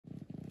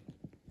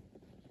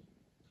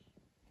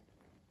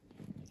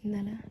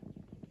Lala.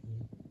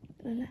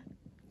 Lala.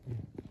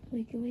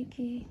 Wakey,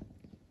 wakey.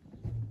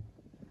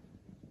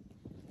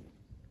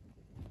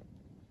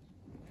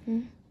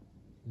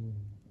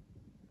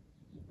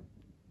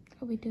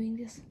 Are we doing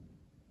this?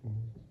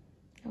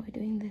 Are we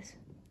doing this?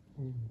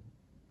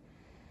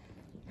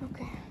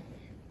 Okay.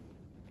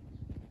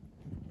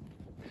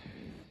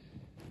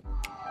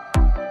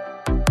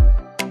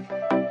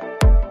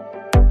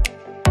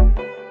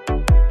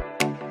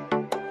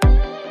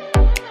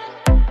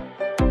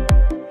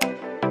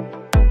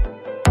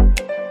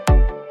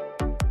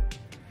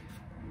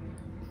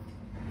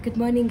 Good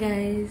morning,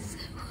 guys.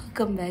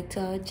 Welcome back to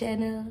our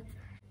channel.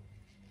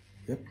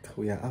 Yep,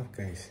 we are up,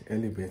 guys.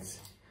 Early birds.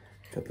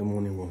 Got the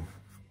morning warm.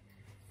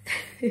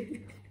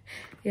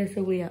 Yeah,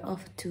 so we are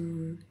off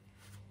to...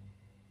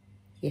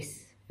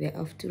 Yes, we are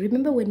off to...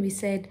 Remember when we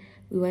said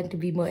we want to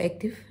be more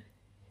active?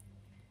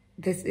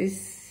 This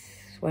is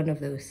one of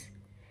those.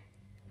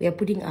 We are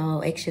putting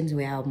our actions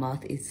where our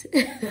mouth is.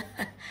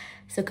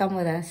 So come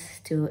with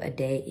us to a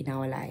day in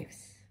our lives.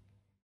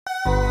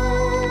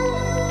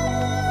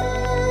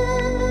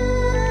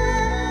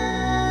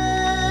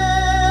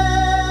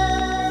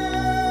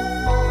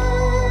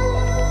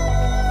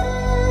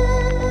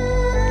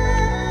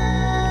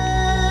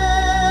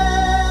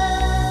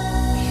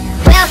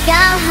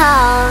 Welcome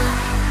home.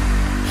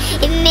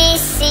 If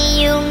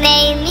missing you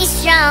made me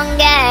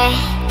stronger,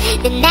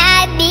 then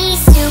I'd be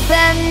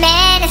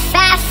Superman. If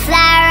I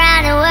fly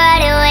around the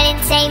world, it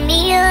wouldn't take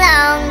me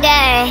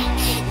longer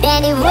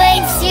than it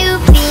would to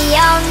be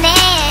your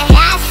man.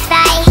 I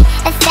fight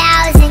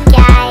 1,000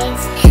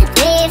 guys,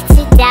 live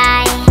to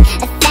die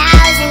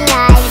 1,000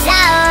 lives.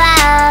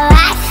 Oh,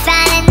 I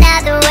find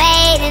another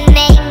way to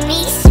make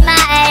me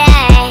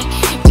smarter,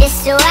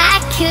 just so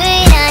I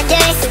could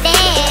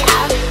understand.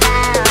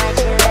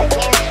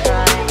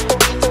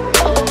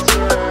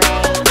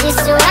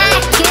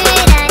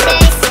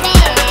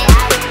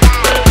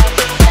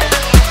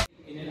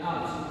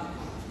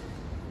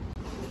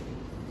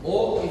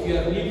 Or if you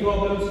have knee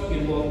problems, you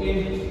can walk in,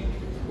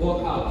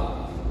 walk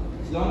out.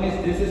 As long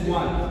as this is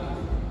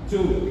 1,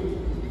 2,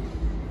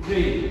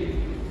 3,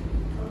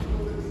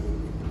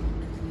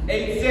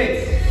 8,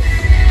 6.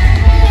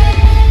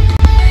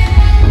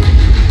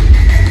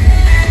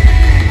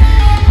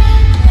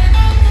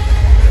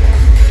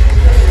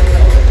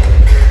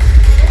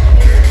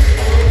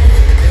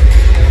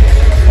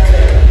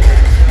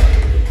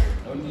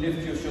 Don't lift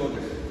your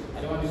shoulders.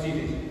 I don't want to see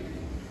this.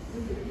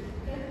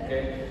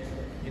 Okay?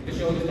 Get the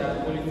shoulders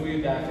down, pulling through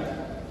your diaphragm.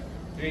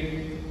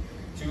 3,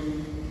 2,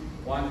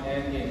 1,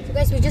 and in. So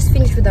guys, we just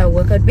finished with our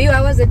workout. Babe,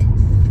 how was it?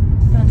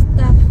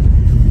 Tough.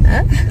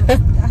 Huh?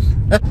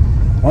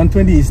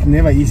 120 is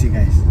never easy,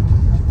 guys.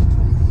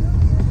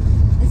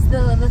 It's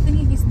the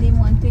thing is name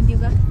 120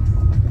 ka?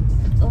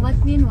 Or what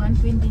mean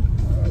 120?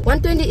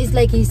 120 is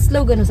like his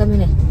slogan or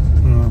something.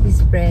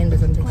 His brand or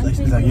something. It's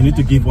like you need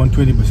to give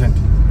 120%.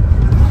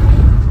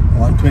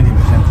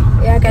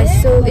 120%. Yeah,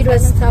 guys, so it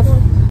was tough.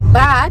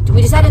 But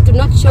we decided to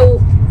not show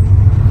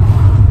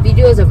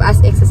videos of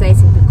us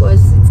exercising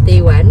because it's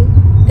day 1.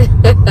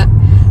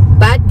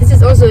 But this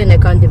is also an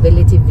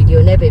accountability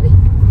video, ne baby?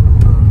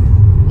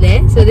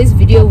 Ne? So this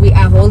video we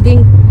are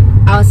holding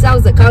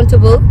ourselves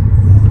accountable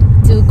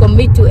to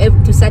commit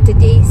to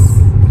Saturdays.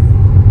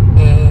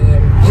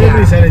 And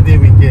Every Saturday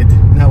we get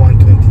now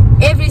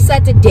 120. Every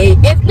Saturday,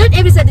 not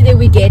every Saturday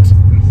we get.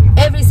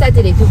 Every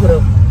Saturday,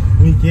 people.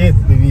 We get,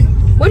 baby.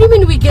 What do you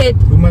mean we get?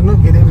 We must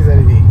not get every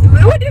Saturday.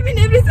 What do you mean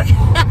every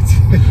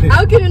Saturday?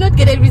 How can you not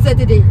get every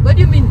Saturday? What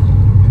do you mean?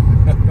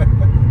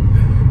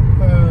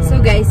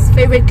 So guys,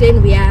 favorite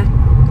clan, we are.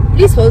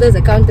 Please hold us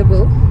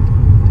accountable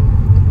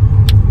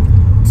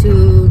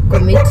to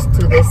commit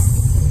to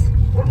this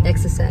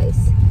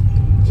exercise.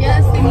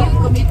 Just to new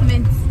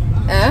commitments.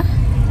 Huh?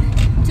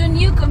 To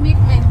new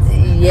commitments.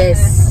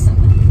 Yes.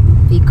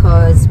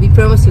 Because we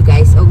promised you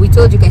guys, or we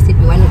told you guys that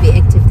we want to be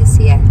active this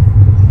year.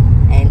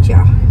 And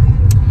yeah.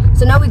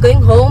 So now we're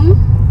going home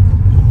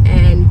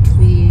and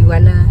we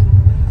wanna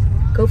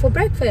go for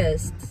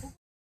breakfast.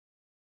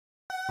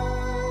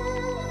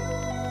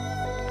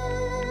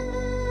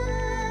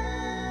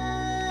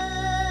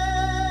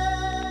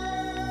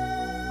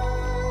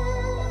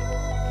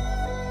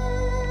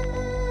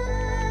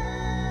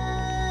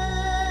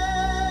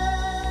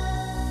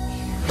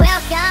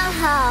 Welcome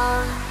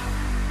home.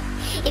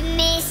 If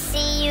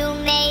missing you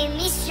made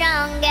me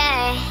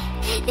stronger,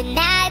 then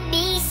I'd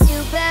be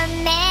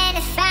Superman.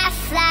 If I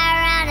fly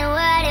around the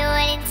world, it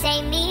wouldn't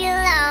take me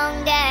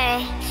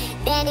longer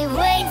than it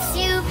would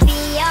to be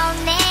your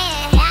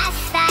man. I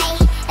fight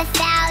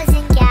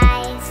 1,000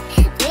 guys,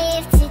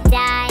 live to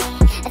die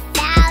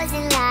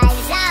 1,000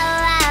 lives.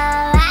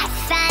 Oh, I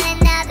find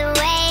another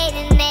way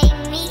to make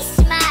me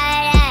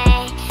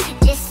smarter,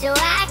 just so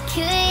I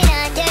could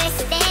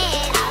understand.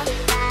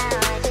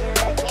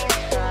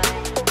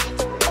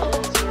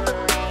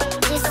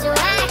 Just so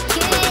I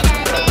could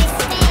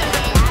understand.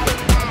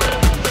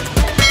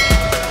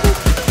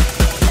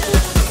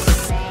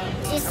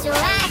 Just so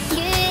I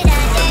could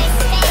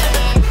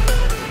understand.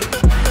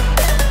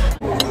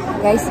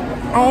 Guys,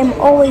 I am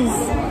always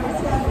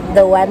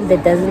the one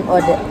that doesn't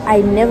order.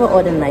 I never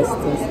order nice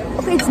things.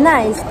 Okay, it's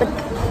nice, but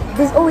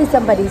there's always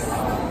somebody's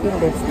thing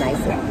that's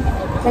nicer.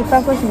 Like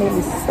Papa's meal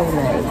is so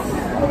nice.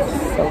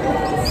 So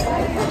nice.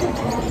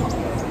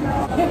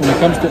 When it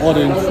comes to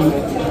ordering food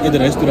at the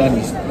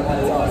restaurants,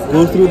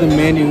 go through the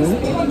menu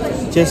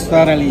just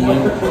thoroughly, you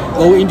know,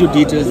 go into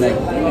details, like,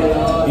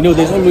 you know,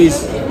 there's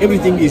always,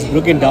 everything is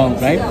broken down,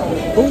 right?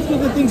 Go through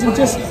the things and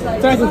just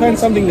try to find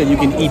something that you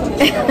can eat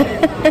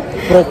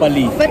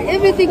properly. But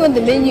everything on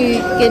the menu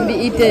can be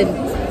eaten.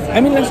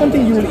 I mean, like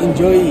something you will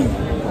enjoy.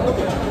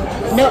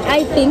 No,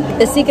 I think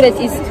the secret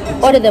is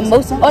order the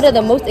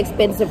most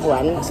expensive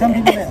one. Some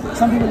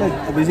people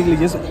are basically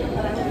just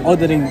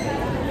ordering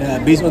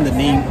based on the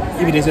name.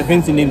 If it is a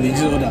fancy name, they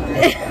just order.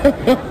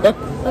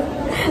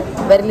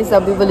 Apparently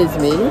some people is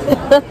me.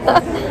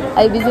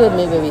 I busy with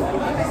me, baby.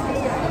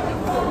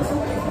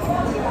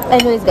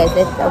 Anyways guys,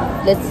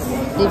 let's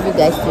leave you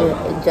guys to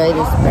enjoy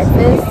this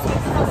breakfast.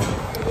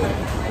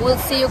 We'll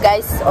see you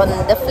guys on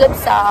the flip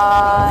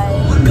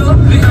side.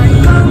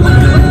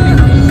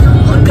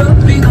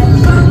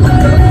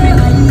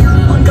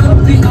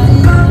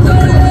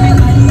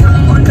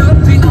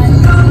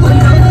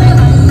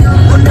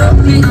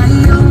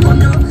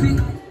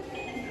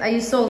 Are you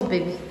sold,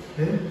 baby?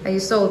 Yeah. Are you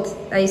sold?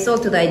 Are you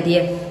sold to the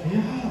idea?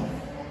 Yeah.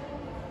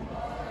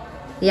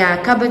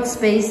 Yeah, cupboard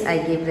space I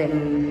give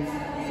them.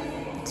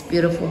 It's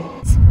beautiful.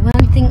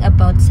 One thing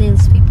about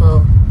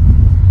salespeople,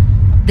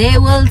 they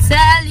will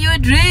sell you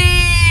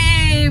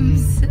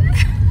dreams.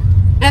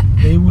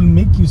 They will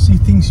make you see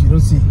things you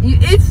don't see.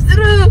 It's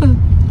true.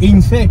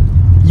 In fact,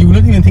 you will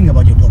not even think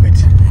about your pocket.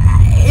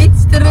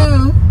 It's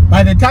true.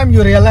 By the time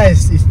you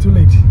realize, it's too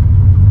late.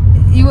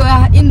 You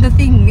are in the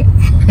thing.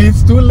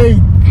 It's too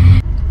late.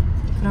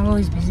 I'm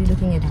always busy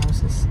looking at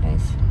houses,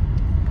 guys.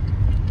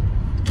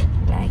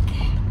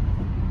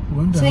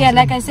 So yeah,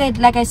 like I said,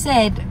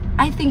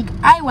 I think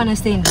I want to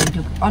stay in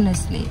Windhoek.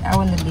 Honestly, I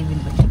want to live in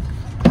Windhoek.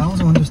 I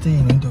also want to stay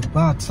in Windhoek,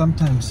 but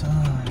sometimes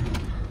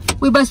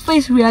we must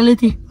face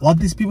reality. what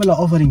these people are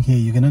offering here,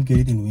 you cannot get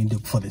it in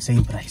Windhoek for the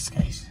same price,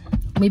 guys.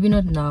 Maybe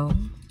not now.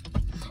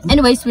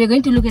 Anyways, we're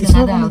going to look at It's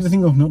another not house. the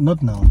thing of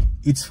not now.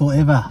 It's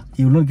forever.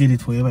 You will not get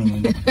it forever in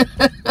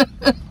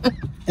Windhoek.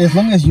 As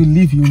long as you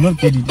live, you will not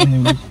get it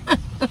in Windhoek.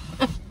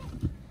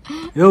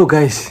 Yo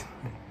guys,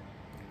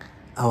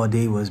 our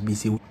day was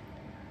busy.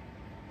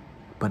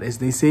 But as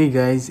they say,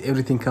 guys,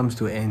 everything comes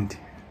to an end.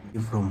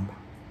 From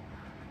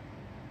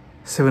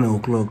 7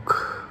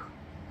 o'clock,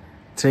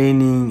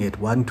 training at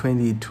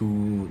 1:20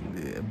 to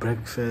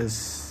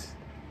breakfast,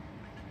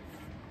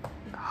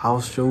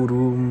 house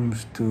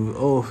showrooms to,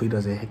 oh, it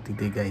was a hectic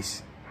day,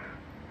 guys.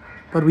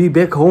 But we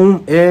back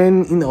home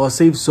and in our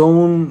safe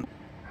zone.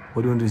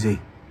 What do you want to say?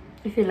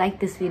 If you like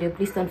this video,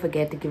 please don't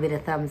forget to give it a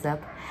thumbs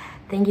up.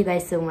 Thank you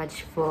guys so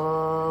much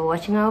for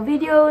watching our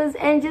videos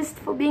and just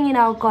for being in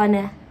our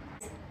corner.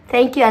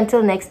 Thank you.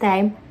 Until next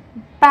time.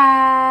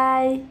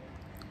 Bye.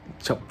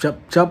 Chop, chop,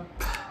 chop.